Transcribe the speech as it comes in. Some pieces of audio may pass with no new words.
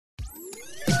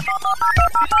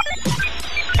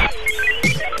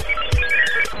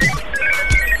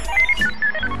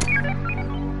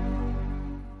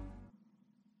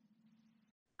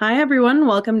Hi, everyone.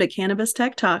 Welcome to Cannabis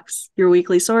Tech Talks, your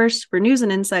weekly source for news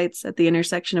and insights at the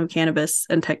intersection of cannabis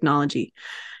and technology.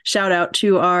 Shout out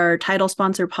to our title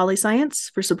sponsor,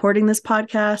 Polyscience, for supporting this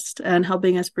podcast and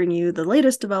helping us bring you the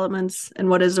latest developments in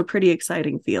what is a pretty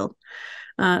exciting field.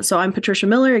 So I'm Patricia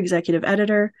Miller, executive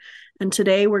editor, and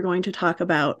today we're going to talk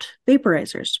about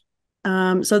vaporizers.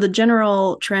 So the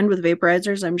general trend with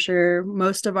vaporizers, I'm sure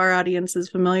most of our audience is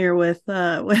familiar with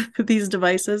these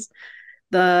devices.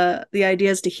 The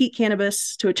idea is to heat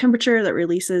cannabis to a temperature that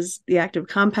releases the active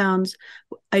compounds,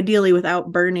 ideally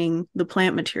without burning the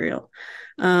plant material.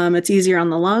 It's easier on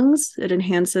the lungs. It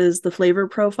enhances the flavor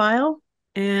profile.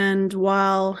 And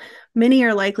while many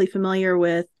are likely familiar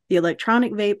with the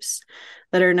electronic vapes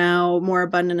that are now more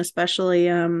abundant, especially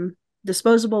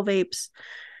disposable vapes,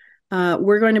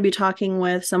 we're going to be talking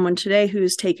with someone today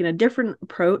who's taken a different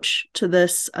approach to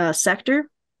this sector.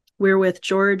 We're with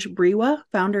George Briewa,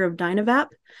 founder of DynaVap.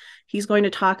 He's going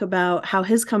to talk about how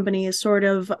his company is sort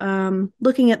of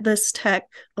looking at this tech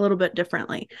a little bit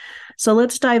differently. So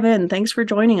let's dive in. Thanks for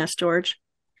joining us, George.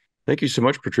 Thank you so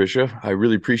much, Patricia. I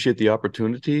really appreciate the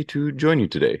opportunity to join you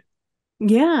today.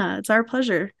 Yeah, it's our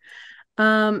pleasure.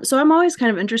 So I'm always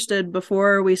kind of interested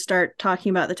before we start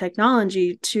talking about the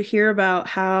technology to hear about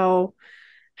how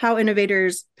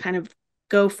innovators kind of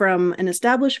go from an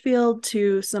established field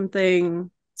to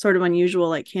something sort of unusual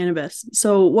like cannabis.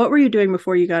 So what were you doing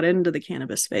before you got into the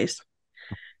cannabis space?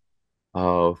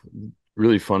 Uh,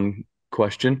 Really fun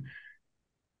question.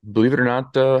 Believe it or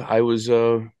not, I was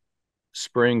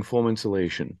spraying foam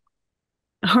insulation.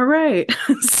 All right.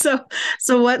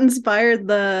 So what inspired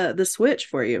the switch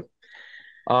for you?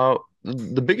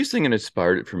 The biggest thing that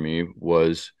inspired it for me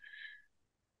was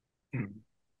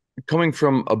coming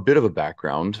from a bit of a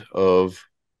background of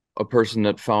a person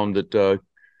that found that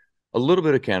a little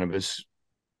bit of cannabis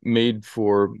made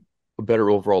for a better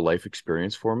overall life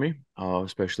experience for me,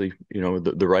 especially,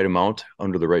 the right amount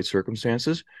under the right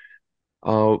circumstances.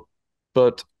 Uh,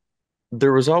 but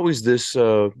there was always this,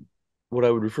 what I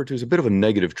would refer to as a bit of a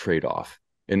negative trade-off.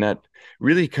 And that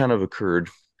really kind of occurred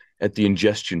at the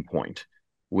ingestion point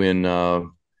when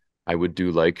I would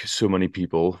do like so many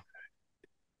people,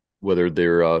 whether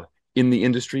they're in the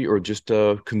industry or just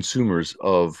consumers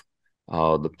of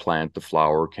the plant, the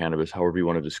flower, cannabis, however you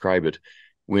want to describe it,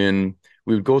 when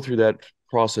we would go through that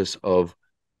process of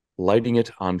lighting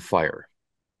it on fire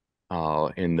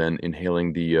and then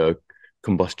inhaling the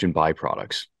combustion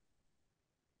byproducts.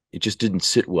 It just didn't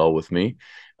sit well with me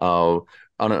on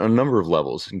a number of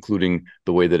levels, including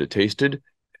the way that it tasted,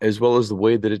 as well as the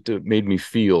way that it made me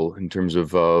feel in terms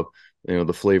of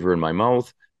the flavor in my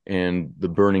mouth and the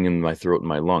burning in my throat and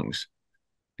my lungs.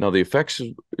 Now, the effects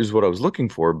is what I was looking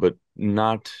for, but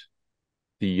not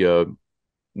the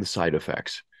the side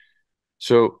effects.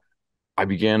 So I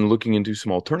began looking into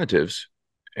some alternatives,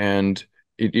 and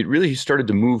it really started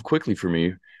to move quickly for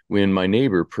me when my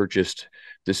neighbor purchased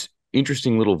this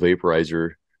interesting little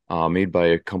vaporizer made by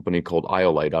a company called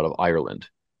Iolite out of Ireland.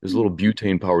 This little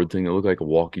butane powered thing that looked like a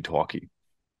walkie-talkie.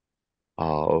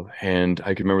 And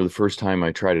I can remember the first time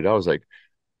I tried it out, I was like,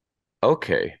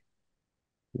 okay,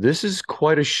 this is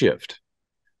quite a shift.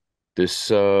 The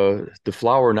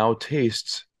flower now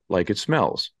tastes like it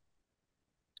smells.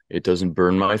 It doesn't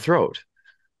burn my throat.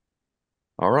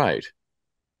 All right,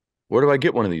 where do I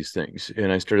get one of these things?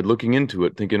 And I started looking into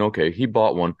it, thinking, okay, he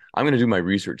bought one. I'm going to do my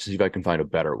research to see if I can find a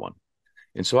better one.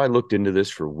 And so I looked into this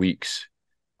for weeks,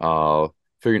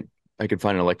 figuring I could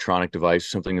find an electronic device,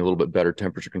 something a little bit better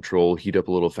temperature control, heat up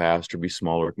a little faster, be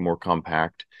smaller, more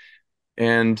compact.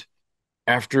 And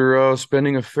after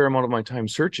spending a fair amount of my time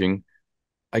searching,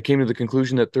 I came to the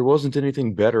conclusion that there wasn't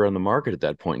anything better on the market at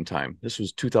that point in time. This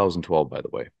was 2012, by the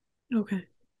way. Okay.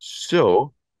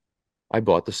 So I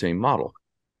bought the same model,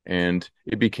 and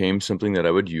it became something that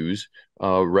I would use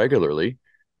regularly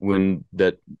when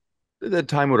that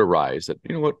time would arise. That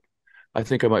what, I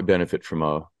think I might benefit from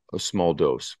a small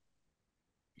dose.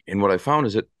 And what I found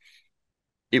is that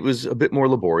it was a bit more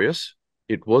laborious.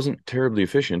 It wasn't terribly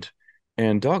efficient,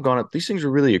 and doggone it, these things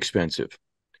are really expensive.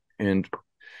 And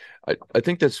I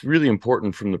think that's really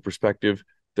important from the perspective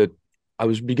that I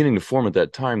was beginning to form at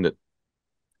that time that,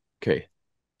 okay,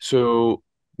 so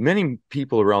many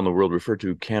people around the world refer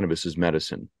to cannabis as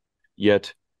medicine,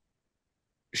 yet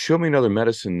show me another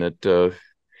medicine that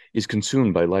is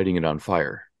consumed by lighting it on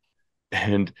fire.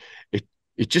 And it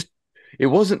it just it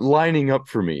wasn't lining up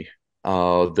for me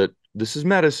that this is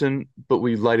medicine, but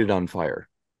we light it on fire.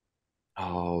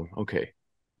 Oh, okay.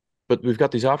 But we've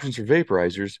got these options for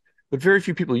vaporizers, but very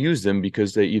few people use them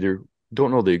because they either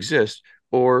don't know they exist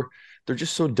or they're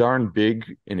just so darn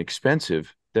big and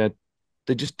expensive that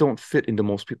they just don't fit into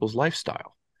most people's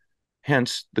lifestyle.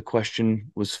 Hence, the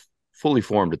question was fully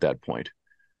formed at that point.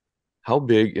 How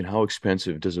big and how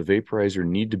expensive does a vaporizer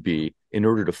need to be in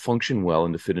order to function well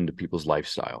and to fit into people's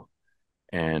lifestyle?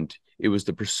 And it was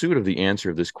the pursuit of the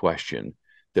answer of this question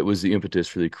that was the impetus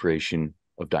for the creation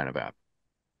of DynaVap.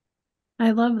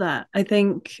 I love that. I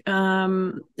think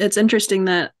it's interesting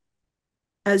that,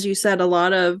 as you said, a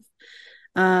lot of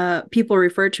people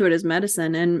refer to it as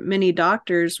medicine, and many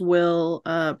doctors will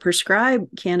prescribe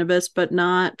cannabis, but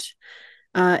not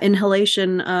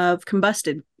inhalation of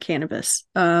combusted cannabis.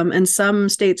 And some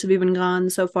states have even gone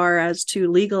so far as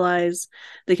to legalize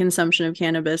the consumption of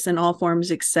cannabis in all forms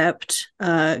except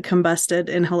combusted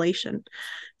inhalation.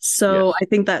 So Yes. I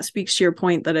think that speaks to your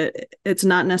point that it's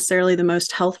not necessarily the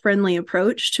most health friendly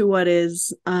approach to what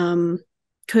is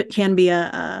can be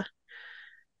a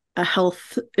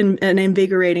health an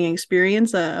invigorating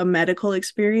experience, a medical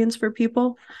experience for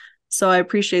people. So I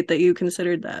appreciate that you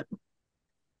considered that.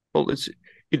 Well,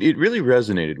 it really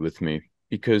resonated with me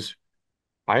because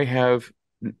I have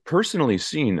personally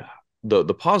seen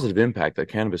the positive impact that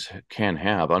cannabis can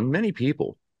have on many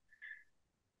people.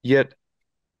 Yet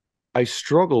I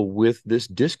struggle with this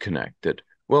disconnect that,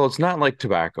 well, it's not like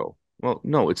tobacco. Well,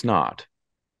 no, it's not.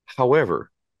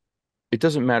 However, it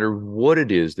doesn't matter what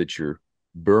it is that you're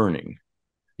burning.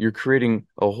 You're creating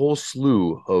a whole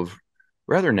slew of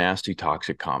rather nasty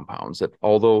toxic compounds that,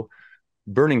 although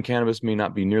burning cannabis may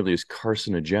not be nearly as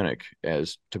carcinogenic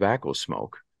as tobacco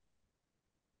smoke,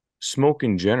 smoke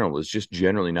in general is just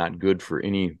generally not good for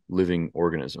any living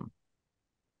organism.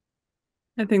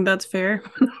 I think that's fair.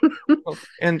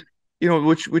 And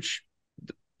which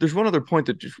there's one other point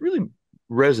that just really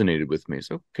resonated with me.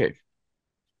 So, okay,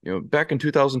 back in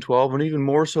 2012, and even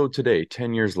more so today,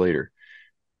 10 years later,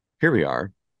 here we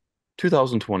are,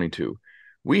 2022.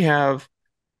 We have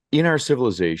in our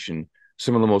civilization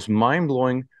some of the most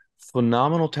mind-blowing,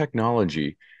 phenomenal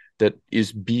technology that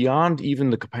is beyond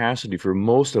even the capacity for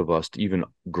most of us to even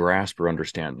grasp or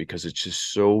understand because it's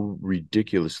just so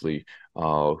ridiculously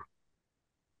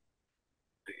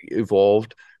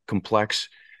evolved, complex,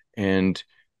 and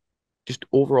just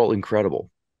overall incredible.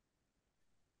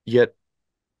 Yet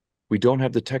we don't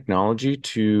have the technology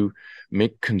to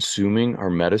make consuming our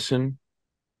medicine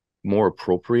more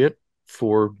appropriate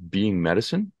for being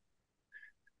medicine.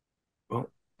 Well,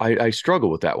 I struggle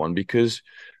with that one because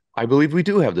I believe we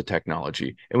do have the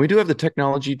technology, and we do have the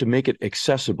technology to make it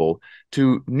accessible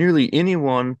to nearly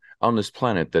anyone on this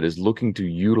planet that is looking to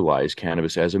utilize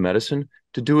cannabis as a medicine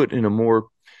to do it in a more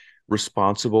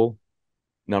responsible,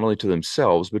 not only to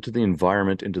themselves, but to the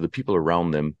environment and to the people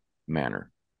around them manner.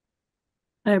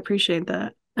 I appreciate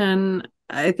that. And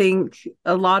I think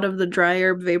a lot of the dry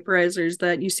herb vaporizers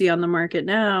that you see on the market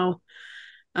now,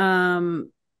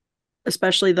 um,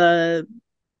 especially the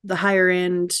higher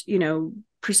end,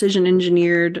 precision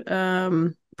engineered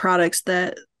products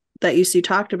that you see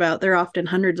talked about, they're often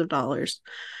hundreds of dollars.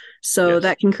 So Yes.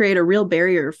 that can create a real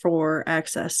barrier for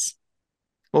access.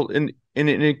 Well, and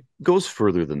it goes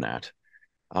further than that.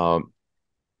 Um,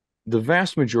 the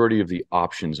vast majority of the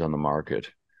options on the market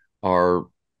are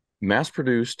mass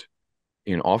produced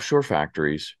in offshore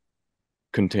factories,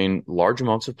 contain large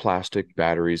amounts of plastic,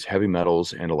 batteries, heavy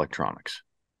metals, and electronics.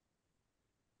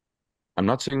 I'm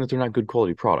not saying that they're not good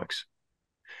quality products,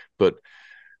 but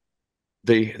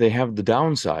they have the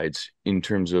downsides in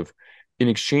terms of in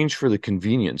exchange for the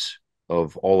convenience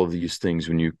of all of these things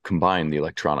when you combine the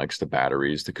electronics, the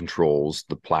batteries, the controls,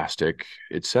 the plastic,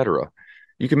 etc.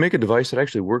 You can make a device that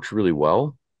actually works really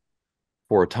well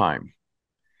for a time.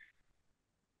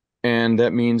 And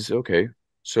that means, okay,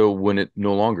 so when it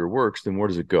no longer works, then where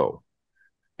does it go?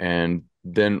 And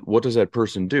then what does that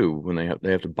person do when they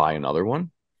have to buy another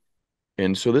one?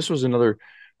 And so this was another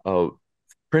uh,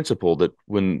 principle that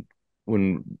when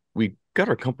we got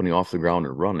our company off the ground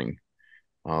and running,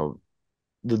 uh,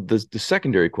 the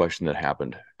secondary question that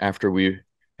happened after we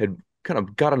had kind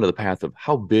of got onto the path of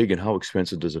how big and how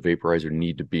expensive does a vaporizer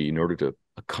need to be in order to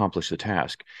accomplish the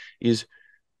task is,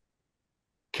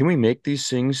 can we make these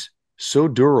things so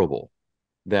durable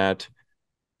that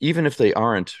even if they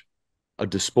aren't a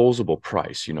disposable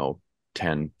price,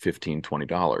 10, 15,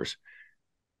 $20,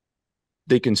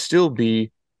 they can still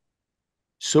be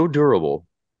so durable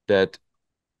that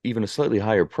even a slightly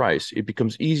higher price, it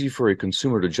becomes easy for a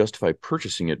consumer to justify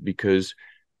purchasing it because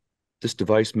this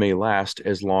device may last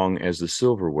as long as the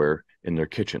silverware in their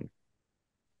kitchen.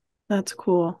 That's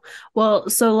cool. Well,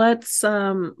 so let's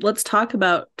talk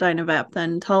about DynaVap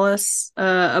then. Tell us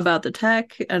about the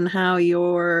tech and how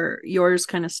yours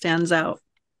kind of stands out.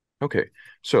 Okay,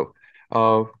 so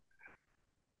uh,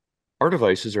 our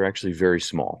devices are actually very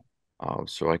small.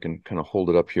 So I can kind of hold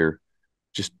it up here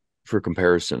just for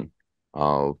comparison.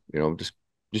 Just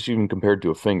even compared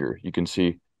to a finger, you can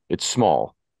see it's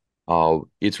small.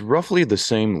 It's roughly the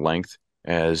same length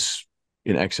as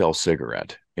an XL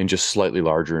cigarette and just slightly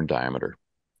larger in diameter.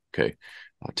 Okay,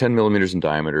 10 millimeters in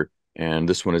diameter, and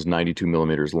this one is 92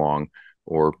 millimeters long,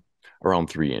 or around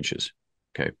 3 inches.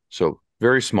 Okay, so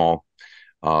very small.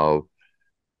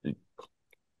 If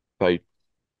I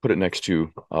put it next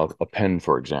to a pen,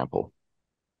 for example,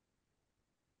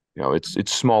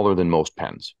 it's smaller than most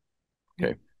pens.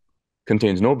 Okay,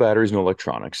 contains no batteries, no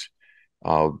electronics.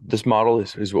 This model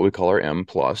is what we call our M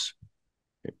plus.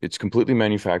 It's completely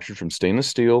manufactured from stainless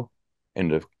steel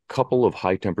and a couple of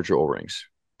high temperature O-rings.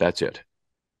 That's it.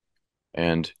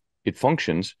 And it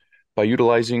functions by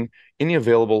utilizing any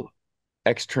available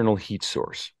external heat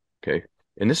source. Okay.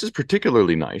 And this is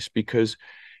particularly nice because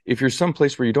if you're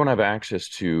someplace where you don't have access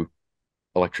to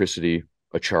electricity,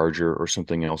 a charger, or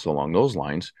something else along those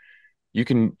lines, you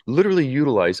can literally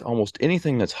utilize almost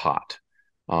anything that's hot,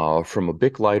 from a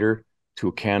Bic lighter to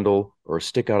a candle or a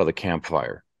stick out of the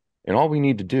campfire. And all we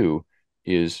need to do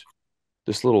is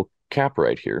this little cap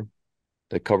right here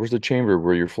that covers the chamber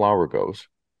where your flower goes.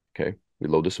 Okay. We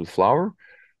load this with flour.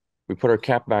 We put our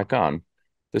cap back on.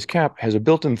 This cap has a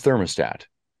built-in thermostat,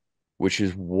 which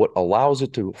is what allows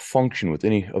it to function with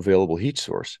any available heat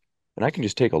source. And I can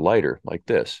just take a lighter like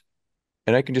this,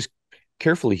 and I can just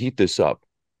carefully heat this up.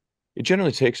 It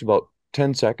generally takes about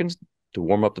 10 seconds to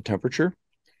warm up the temperature.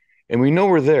 And we know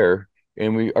we're there,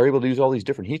 and we are able to use all these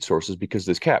different heat sources because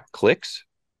this cap clicks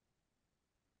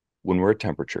when we're at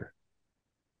temperature.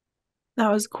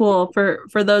 That was cool.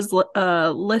 For those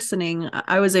listening,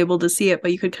 I was able to see it,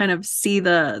 but you could kind of see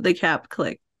the cap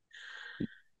click.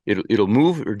 It'll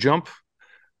move or jump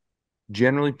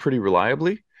generally pretty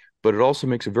reliably, but it also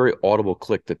makes a very audible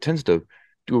click that tends to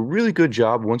do a really good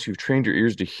job once you've trained your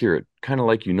ears to hear it. Kind of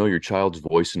like your child's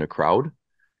voice in a crowd.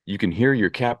 You can hear your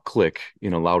cap click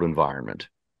in a loud environment.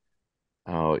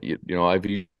 I've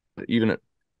even at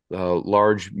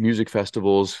large music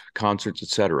festivals, concerts,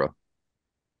 etc.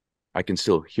 I can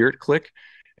still hear it click,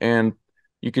 and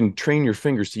you can train your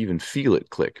fingers to even feel it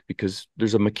click because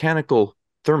there's a mechanical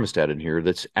thermostat in here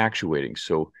that's actuating.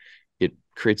 So it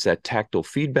creates that tactile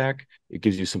feedback. It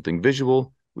gives you something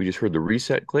visual. We just heard the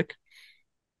reset click.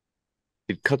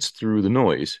 It cuts through the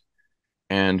noise.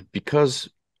 And because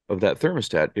of that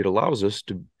thermostat, it allows us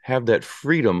to have that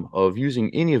freedom of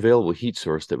using any available heat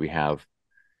source that we have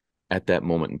at that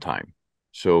moment in time.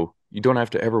 So you don't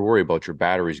have to ever worry about your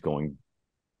batteries going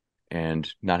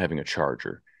and not having a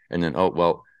charger. And then, oh,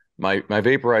 well, my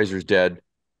vaporizer's dead.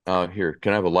 Here,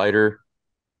 can I have a lighter?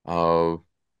 Uh,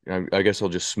 I guess I'll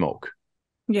just smoke.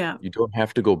 Yeah. You don't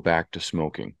have to go back to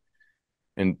smoking.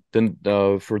 And then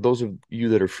for those of you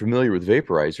that are familiar with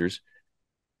vaporizers,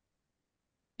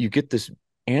 you get this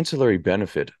ancillary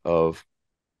benefit of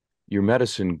your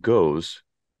medicine goes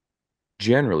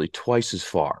generally twice as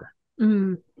far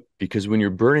Mm. because when you're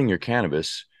burning your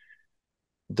cannabis,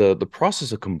 the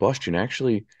process of combustion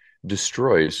actually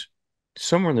destroys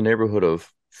somewhere in the neighborhood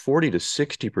of 40 to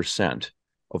 60%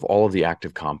 of all of the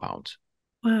active compounds.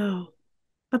 Wow.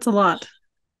 That's a lot.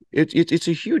 It's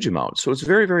a huge amount. So it's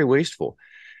very, very wasteful.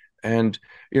 And,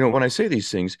 when I say these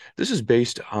things, this is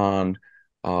based on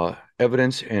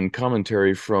evidence and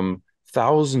commentary from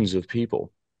thousands of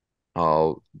people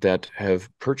that have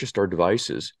purchased our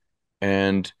devices.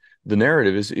 And the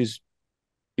narrative is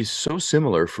so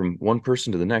similar from one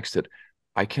person to the next that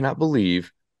I cannot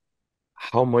believe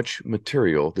how much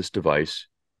material this device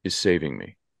is saving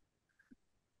me.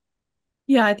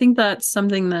 Yeah, I think that's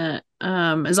something that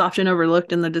is often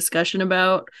overlooked in the discussion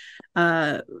about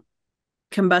uh,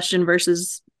 combustion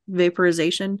versus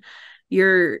vaporization.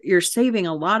 You're saving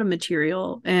a lot of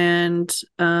material, and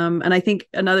I think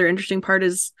another interesting part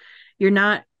is you're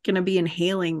not going to be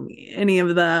inhaling any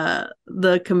of the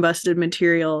combusted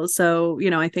material. So,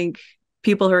 I think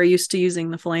people who are used to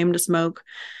using the flame to smoke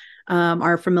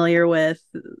are familiar with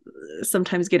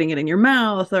sometimes getting it in your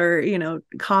mouth or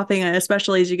coughing,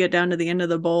 especially as you get down to the end of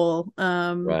the bowl,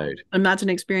 Right. and that's an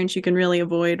experience you can really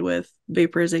avoid with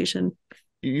vaporization.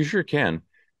 You sure can.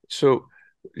 So,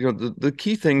 the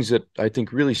key things that I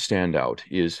think really stand out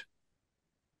is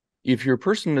if you're a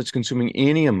person that's consuming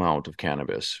any amount of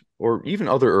cannabis or even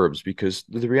other herbs, because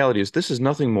the reality is this is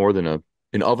nothing more than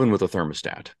an oven with a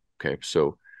thermostat. Okay.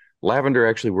 So lavender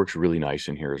actually works really nice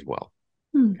in here as well.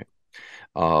 Hmm.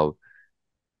 Okay.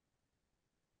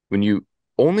 When you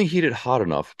only heat it hot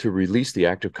enough to release the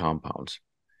active compounds,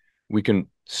 we can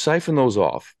siphon those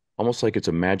off, almost like it's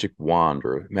a magic wand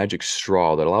or a magic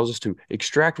straw that allows us to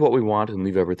extract what we want and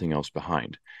leave everything else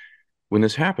behind. When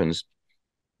this happens,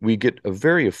 we get a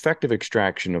very effective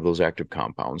extraction of those active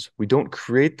compounds. We don't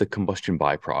create the combustion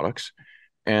byproducts.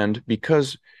 And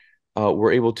because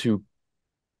we're able to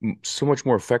so much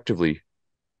more effectively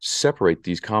separate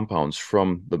these compounds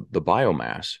from the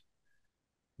biomass,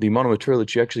 the amount of material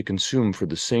that you actually consume for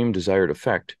the same desired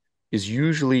effect is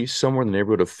usually somewhere in the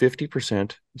neighborhood of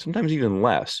 50%, sometimes even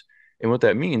less. And what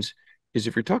that means is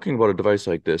if you're talking about a device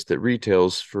like this that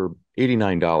retails for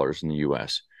 $89 in the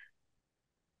US,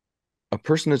 a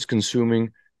person that's consuming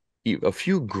a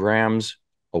few grams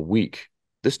a week,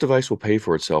 this device will pay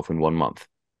for itself in 1 month.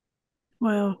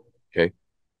 Wow. Okay.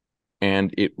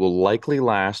 And it will likely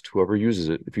last, whoever uses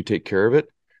it, if you take care of it,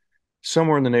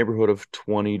 somewhere in the neighborhood of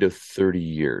 20 to 30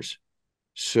 years.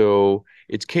 So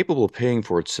it's capable of paying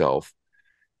for itself,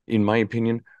 in my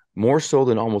opinion, more so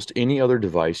than almost any other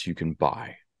device you can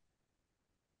buy.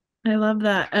 I love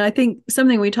that. And I think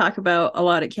something we talk about a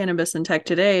lot at Cannabis and Tech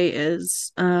today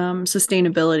is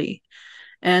sustainability.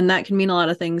 And that can mean a lot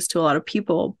of things to a lot of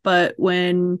people. But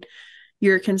when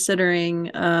you're considering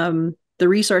the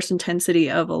resource intensity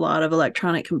of a lot of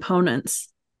electronic components,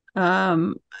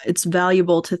 it's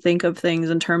valuable to think of things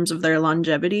in terms of their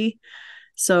longevity.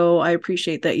 So I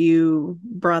appreciate that you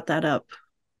brought that up.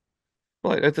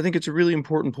 Well, I think it's a really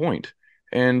important point.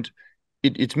 And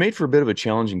it's made for a bit of a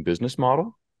challenging business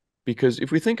model because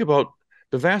if we think about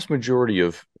the vast majority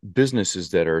of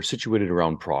businesses that are situated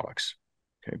around products,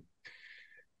 okay,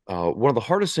 one of the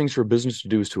hardest things for a business to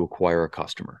do is to acquire a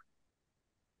customer.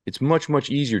 It's much,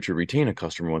 much easier to retain a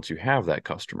customer once you have that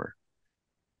customer.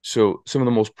 So some of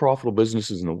the most profitable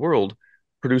businesses in the world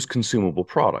produce consumable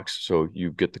products. So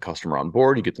you get the customer on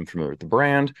board, you get them familiar with the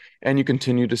brand, and you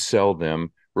continue to sell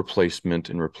them replacement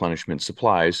and replenishment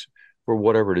supplies for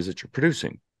whatever it is that you're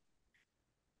producing.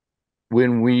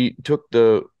 When we took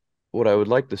what I would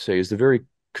like to say is the very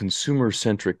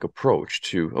consumer-centric approach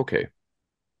to, okay,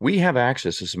 we have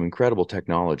access to some incredible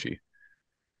technology.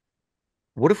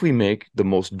 What if we make the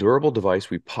most durable device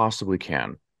we possibly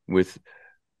can with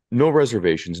no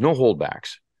reservations, no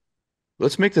holdbacks?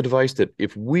 Let's make the device that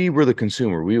if we were the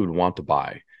consumer, we would want to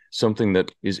buy, something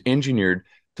that is engineered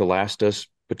to last us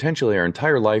potentially our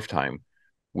entire lifetime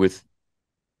with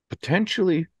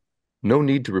potentially no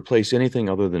need to replace anything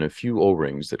other than a few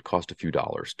O-rings that cost a few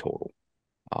dollars total.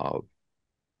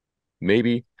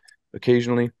 Maybe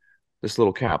occasionally this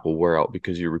little cap will wear out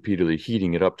because you're repeatedly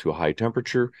heating it up to a high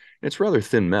temperature. It's rather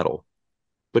thin metal,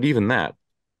 but even that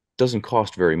doesn't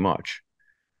cost very much.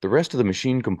 The rest of the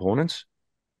machine components,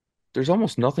 there's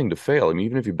almost nothing to fail. I mean,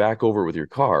 even if you back over with your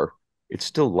car, it's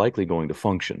still likely going to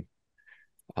function.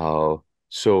 Uh,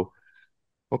 so,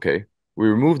 okay, we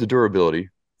remove the durability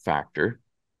factor.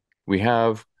 We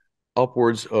have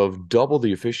upwards of double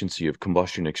the efficiency of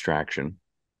combustion extraction.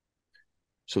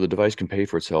 So the device can pay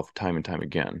for itself time and time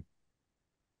again.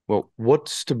 Well,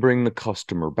 what's to bring the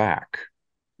customer back?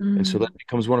 And so that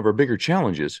becomes one of our bigger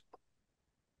challenges.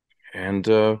 And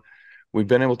we've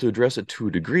been able to address it to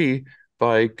a degree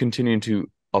by continuing to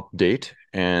update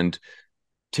and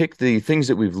take the things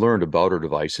that we've learned about our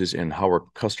devices and how our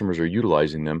customers are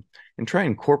utilizing them and try and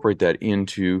incorporate that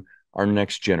into our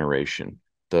next generation,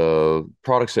 the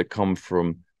products that come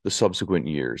from the subsequent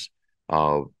years.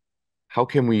 How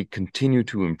can we continue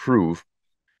to improve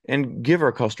and give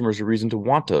our customers a reason to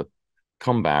want to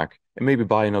come back and maybe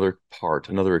buy another part,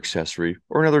 another accessory,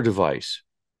 or another device?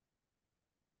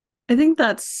 I think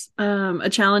that's a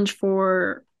challenge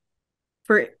for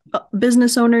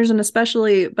business owners and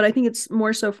especially, but I think it's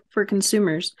more so for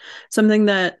consumers. Something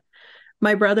that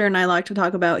my brother and I like to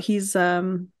talk about. He's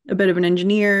a bit of an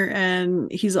engineer,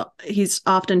 and he's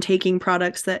often taking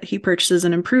products that he purchases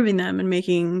and improving them and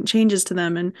making changes to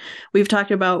them. And we've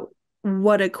talked about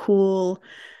what a cool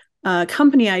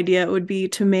company idea it would be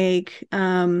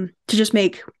to just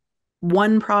make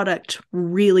one product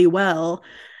really well,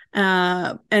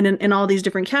 and in all these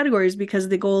different categories, because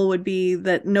the goal would be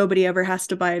that nobody ever has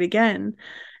to buy it again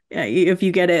if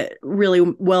you get it really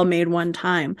well made one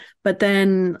time. But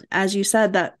then, as you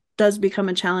said, that does become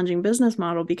a challenging business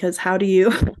model, because how do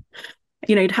you,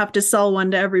 you'd have to sell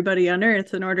one to everybody on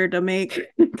earth in order to make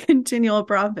continual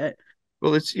profit.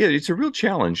 Well, it's a real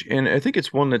challenge, and I think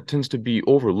it's one that tends to be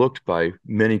overlooked by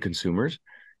many consumers,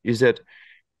 is that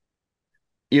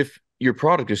if your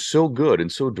product is so good and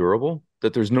so durable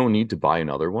that there's no need to buy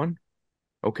another one,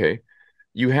 okay,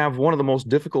 you have one of the most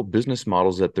difficult business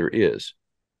models that there is.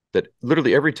 That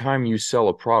literally every time you sell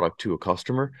a product to a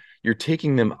customer, you're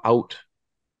taking them out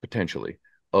potentially,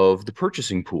 of the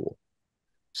purchasing pool.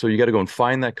 So you got to go and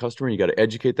find that customer. You got to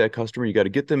educate that customer. You got to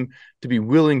get them to be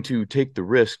willing to take the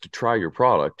risk to try your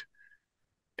product.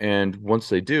 And once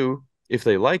they do, if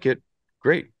they like it,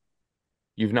 great.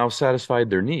 You've now satisfied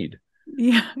their need.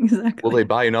 Yeah, Will they exactly.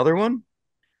 buy another one?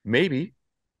 Maybe.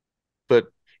 But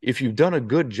if you've done a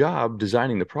good job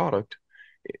designing the product,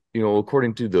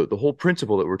 according to the whole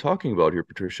principle that we're talking about here,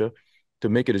 Patricia, to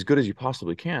make it as good as you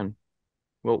possibly can,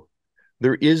 well,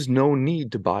 there is no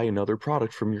need to buy another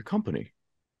product from your company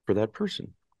for that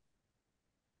person.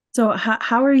 So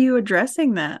how are you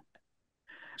addressing that?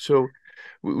 So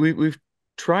we've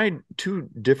tried two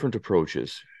different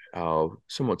approaches,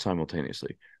 somewhat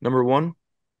simultaneously. Number one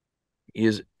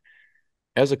is,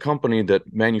 as a company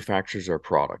that manufactures our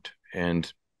product,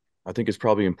 and I think it's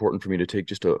probably important for me to take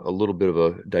just a little bit of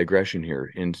a digression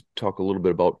here and talk a little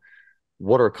bit about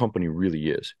what our company really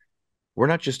is. We're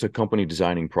not just a company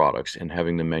designing products and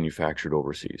having them manufactured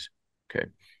overseas. Okay.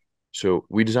 So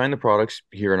we design the products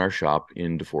here in our shop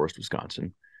in DeForest,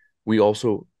 Wisconsin. We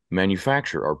also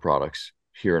manufacture our products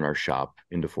here in our shop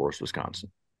in DeForest,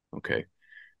 Wisconsin. Okay.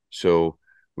 So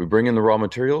we bring in the raw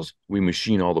materials, we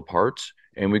machine all the parts,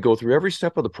 and we go through every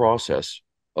step of the process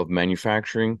of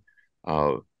manufacturing,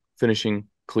 finishing,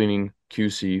 cleaning,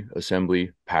 QC,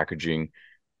 assembly, packaging,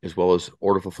 as well as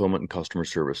order fulfillment and customer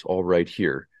service, all right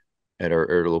here at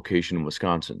our location in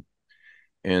Wisconsin.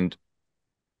 And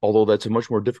although that's a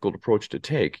much more difficult approach to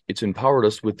take, it's empowered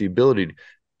us with the ability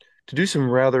to do some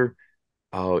rather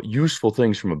useful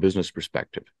things from a business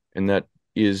perspective. And that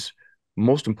is,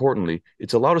 most importantly,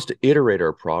 it's allowed us to iterate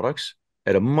our products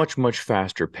at a much, much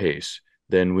faster pace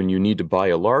than when you need to buy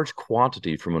a large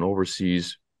quantity from an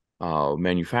overseas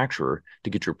manufacturer to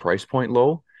get your price point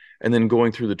low, and then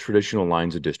going through the traditional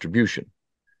lines of distribution.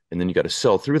 And then you got to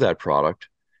sell through that product,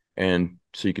 and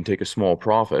so you can take a small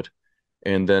profit.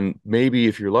 And then maybe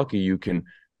if you're lucky, you can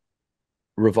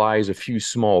revise a few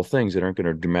small things that aren't going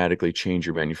to dramatically change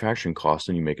your manufacturing costs,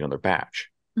 and you make another batch.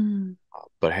 Mm.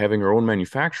 But having our own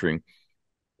manufacturing,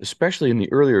 especially in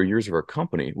the earlier years of our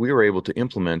company, we were able to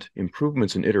implement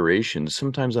improvements and iterations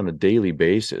sometimes on a daily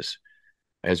basis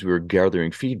as we were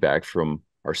gathering feedback from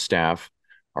our staff,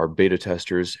 our beta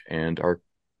testers, and our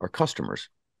customers,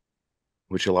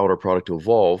 which allowed our product to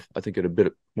evolve, I think, at a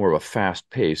bit more of a fast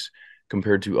pace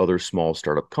compared to other small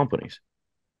startup companies.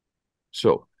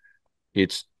 So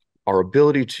it's our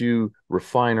ability to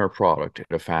refine our product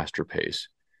at a faster pace.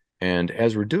 And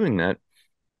as we're doing that,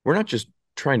 we're not just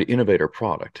trying to innovate our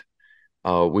product.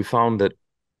 We found that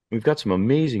we've got some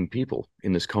amazing people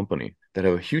in this company that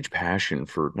have a huge passion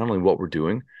for not only what we're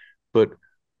doing, but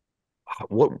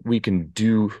what we can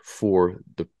do for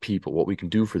the people, what we can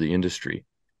do for the industry.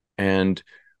 And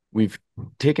we've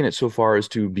taken it so far as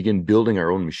to begin building our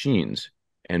own machines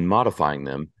and modifying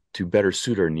them to better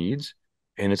suit our needs.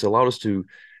 And it's allowed us to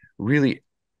really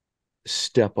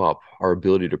step up our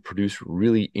ability to produce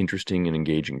really interesting and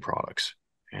engaging products.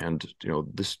 And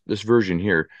this version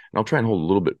here, and I'll try and hold a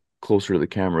little bit closer to the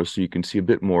camera so you can see a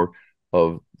bit more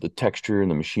of the texture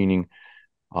and the machining.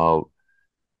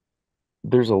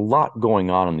 There's a lot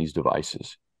going on in these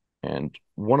devices. And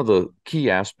one of the key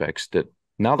aspects that,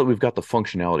 now that we've got the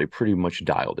functionality pretty much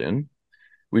dialed in,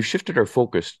 we've shifted our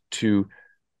focus to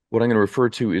what I'm going to refer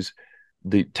to as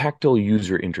the tactile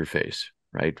user interface,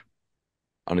 right?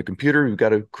 On a computer, we've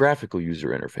got a graphical user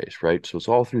interface, right? So it's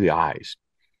all through the eyes.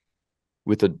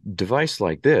 With a device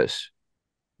like this,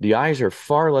 the eyes are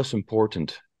far less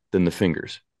important than the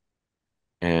fingers.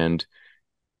 And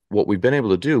what we've been able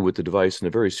to do with the device and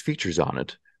the various features on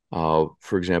it,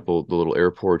 for example, the little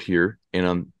airport here, and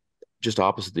on just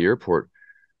opposite the airport,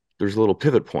 there's a little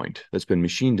pivot point that's been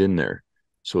machined in there.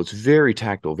 So it's very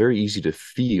tactile, very easy to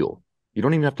feel. You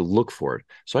don't even have to look for it.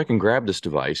 So I can grab this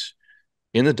device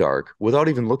in the dark without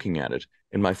even looking at it,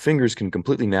 and my fingers can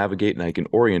completely navigate, and I can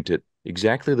orient it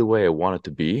exactly the way I want it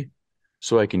to be,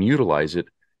 so I can utilize it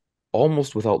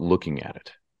almost without looking at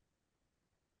it.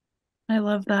 I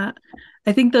love that.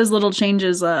 I think those little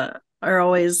changes are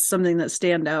always something that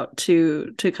stand out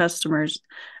to customers.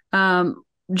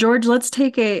 George, let's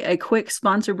take a quick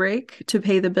sponsor break to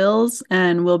pay the bills,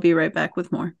 and we'll be right back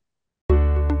with more.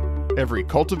 Every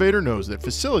cultivator knows that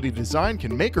facility design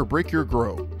can make or break your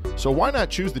grow. So why not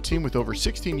choose the team with over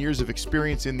 16 years of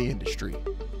experience in the industry?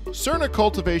 Cerna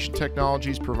Cultivation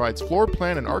Technologies provides floor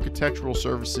plan and architectural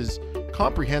services,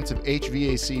 comprehensive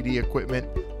HVACD equipment,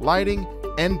 lighting,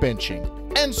 and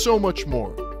benching, and so much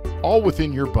more, all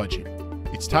within your budget.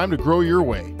 It's time to grow your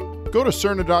way. Go to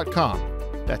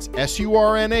Cerna.com, that's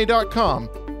SURNA.com,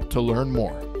 to learn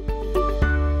more.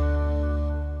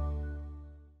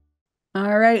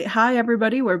 All right. right. Hi,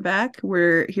 everybody. We're back.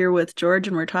 We're here with George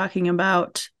and we're talking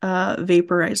about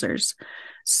vaporizers.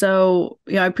 So,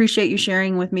 yeah, I appreciate you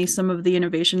sharing with me some of the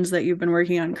innovations that you've been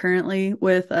working on currently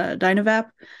with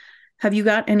DynaVap. Have you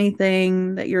got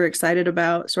anything that you're excited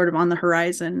about sort of on the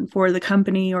horizon for the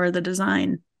company or the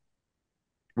design?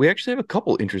 We actually have a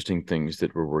couple interesting things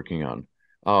that we're working on.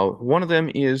 One of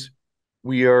them is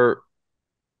we are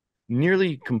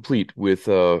nearly complete with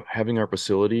having our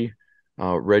facility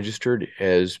registered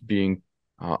as being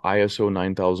ISO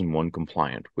 9001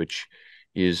 compliant, which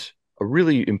is a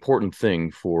really important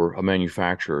thing for a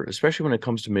manufacturer, especially when it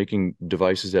comes to making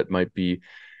devices that might be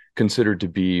considered to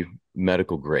be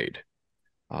medical grade.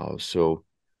 So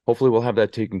hopefully we'll have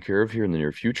that taken care of here in the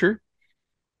near future.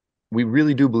 We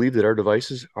really do believe that our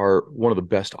devices are one of the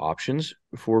best options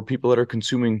for people that are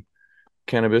consuming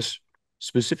cannabis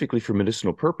specifically for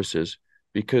medicinal purposes,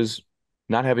 because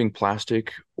not having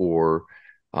plastic or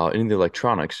any of the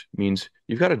electronics means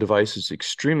you've got a device that's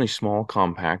extremely small,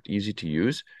 compact, easy to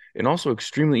use, and also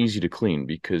extremely easy to clean,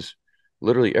 because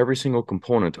literally every single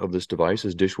component of this device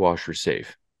is dishwasher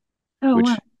safe, Oh, wow. which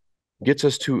gets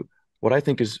us to what I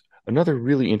think is another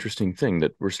really interesting thing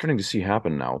that we're starting to see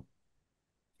happen now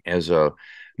as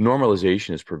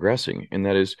normalization is progressing, and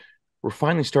that is we're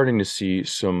finally starting to see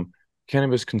some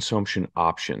cannabis consumption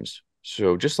options.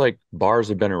 So just like bars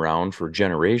have been around for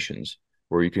generations,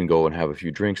 where you can go and have a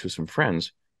few drinks with some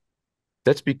friends,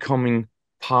 that's becoming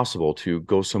possible to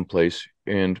go someplace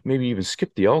and maybe even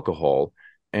skip the alcohol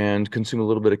and consume a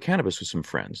little bit of cannabis with some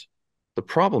friends. The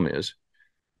problem is,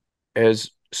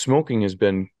 as smoking has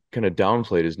been kind of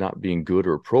downplayed as not being good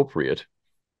or appropriate,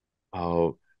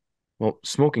 well,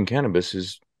 smoking cannabis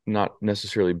is not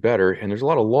necessarily better, and there's a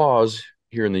lot of laws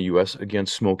here in the US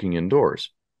against smoking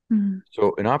indoors. Mhm.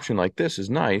 So an option like this is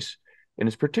nice, and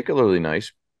it's particularly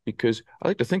nice because I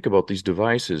like to think about these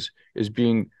devices as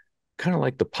being kind of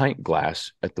like the pint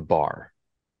glass at the bar.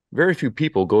 Very few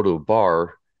people go to a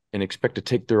bar and expect to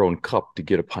take their own cup to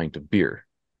get a pint of beer.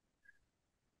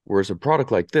 Whereas a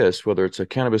product like this, whether it's a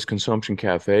cannabis consumption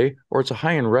cafe or it's a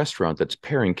high-end restaurant that's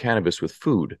pairing cannabis with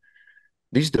food,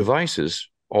 these devices,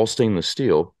 all stainless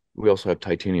steel, we also have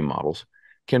titanium models,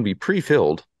 can be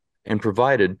pre-filled and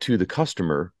provided to the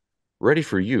customer ready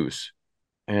for use.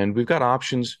 And we've got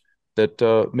options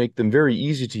that make them very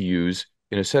easy to use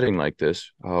in a setting like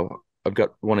this. I've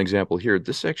got one example here.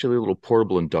 This is actually a little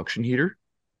portable induction heater.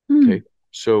 Hmm. Okay.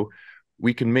 So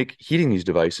we can make heating these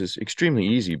devices extremely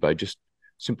easy by just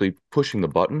simply pushing the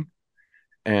button,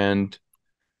 and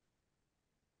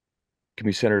can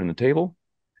be centered on the table,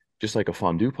 just like a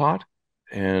fondue pot.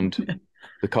 And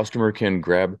the customer can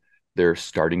grab their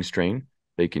starting strain.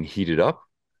 They can heat it up.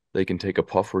 They can take a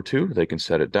puff or two. They can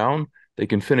set it down. They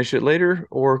can finish it later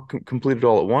or complete it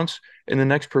all at once. And the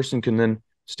next person can then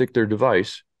stick their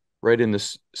device right in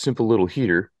this simple little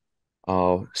heater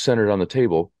centered on the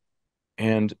table.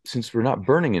 And since we're not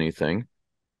burning anything,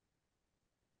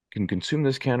 can consume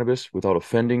this cannabis without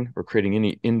offending or creating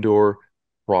any indoor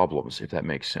problems, if that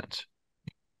makes sense.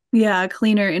 Yeah, a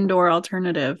cleaner indoor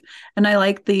alternative. And I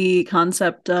like the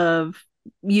concept of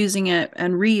using it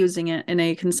and reusing it in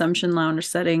a consumption lounge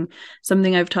setting.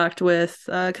 Something I've talked with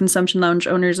consumption lounge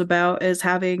owners about is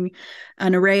having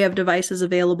an array of devices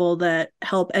available that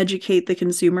help educate the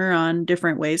consumer on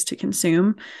different ways to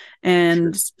consume.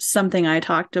 And Sure. something I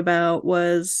talked about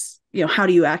was, how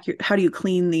do you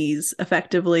clean these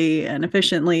effectively and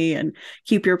efficiently and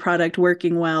keep your product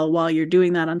working well while you're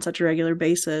doing that on such a regular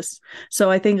basis.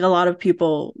 So I think a lot of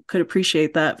people could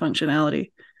appreciate that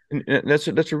functionality. And that's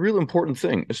a real important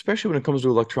thing, especially when it comes to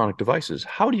electronic devices.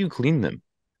 How do you clean them?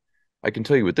 I can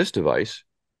tell you with this device,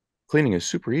 cleaning is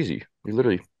super easy. You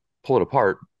literally pull it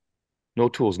apart, no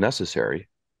tools necessary.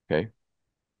 Okay.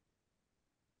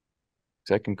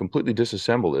 So I can completely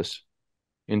disassemble this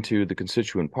into the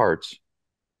constituent parts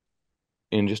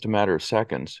in just a matter of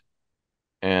seconds.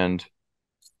 And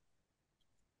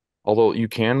although you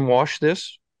can wash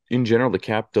this, in general, the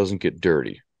cap doesn't get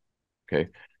dirty. Okay.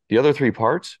 The other three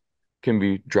parts can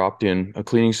be dropped in a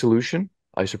cleaning solution,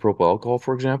 isopropyl alcohol,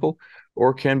 for example,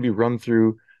 or can be run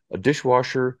through a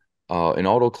dishwasher, an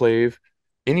autoclave,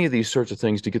 any of these sorts of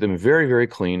things to get them very, very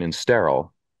clean and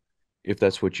sterile, if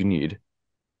that's what you need,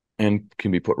 and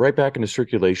can be put right back into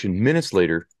circulation minutes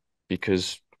later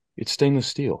because it's stainless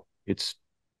steel. It's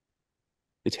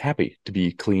happy to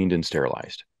be cleaned and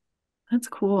sterilized. That's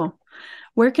cool.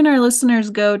 Where can our listeners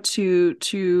go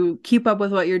to keep up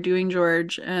with what you're doing,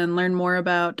 George, and learn more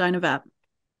about DynaVap?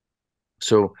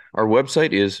 So our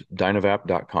website is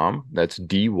dynavap.com. That's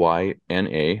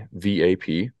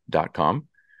DYNAVAP.com.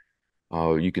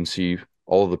 You can see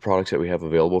all of the products that we have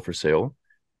available for sale.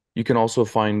 You can also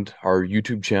find our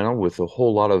YouTube channel with a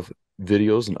whole lot of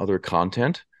videos and other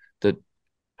content that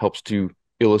helps to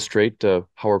illustrate how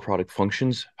our product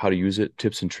functions, how to use it,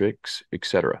 tips and tricks,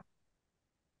 etc.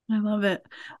 I love it.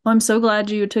 Well, I'm so glad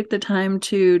you took the time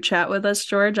to chat with us,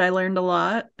 George. I learned a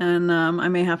lot, and I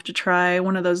may have to try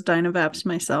one of those DynaVaps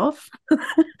myself.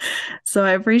 So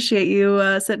I appreciate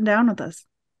you sitting down with us.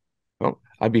 Well,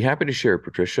 I'd be happy to share,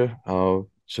 Patricia.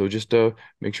 So just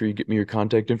make sure you get me your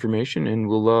contact information, and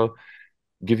we'll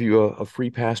give you a free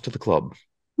pass to the club.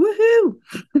 Woohoo!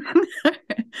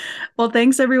 Well,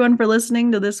 thanks everyone for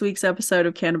listening to this week's episode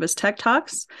of Cannabis Tech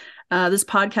Talks. This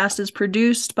podcast is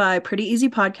produced by Pretty Easy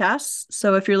Podcasts.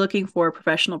 So if you're looking for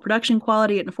professional production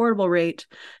quality at an affordable rate,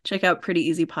 check out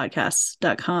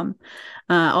prettyeasypodcasts.com.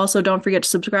 Also, don't forget to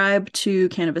subscribe to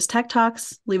Cannabis Tech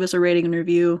Talks, leave us a rating and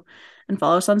review, and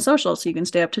follow us on social so you can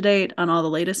stay up to date on all the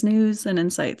latest news and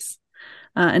insights.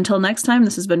 Until next time,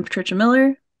 this has been Patricia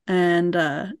Miller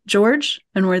and George,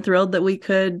 and we're thrilled that we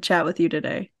could chat with you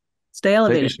today. Stay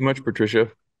elevated. Thank you so much, Patricia.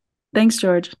 Thanks,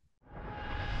 George.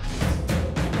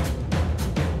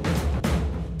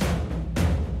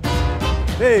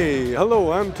 Hey,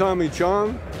 hello, I'm Tommy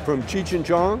Chong from Cheech and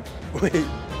Chong. Wait,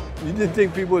 you didn't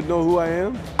think people would know who I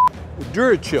am?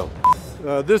 Durachill.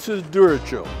 This is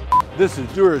Durachill. This is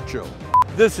Durachill.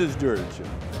 This is Durachill.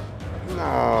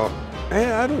 No,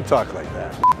 hey, I don't talk like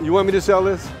that. You want me to sell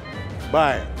this?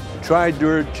 Buy it. Try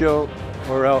Durachill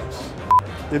or else.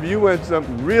 If you want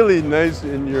something really nice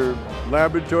in your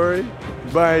laboratory,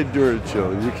 buy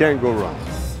Durachill. You can't go wrong.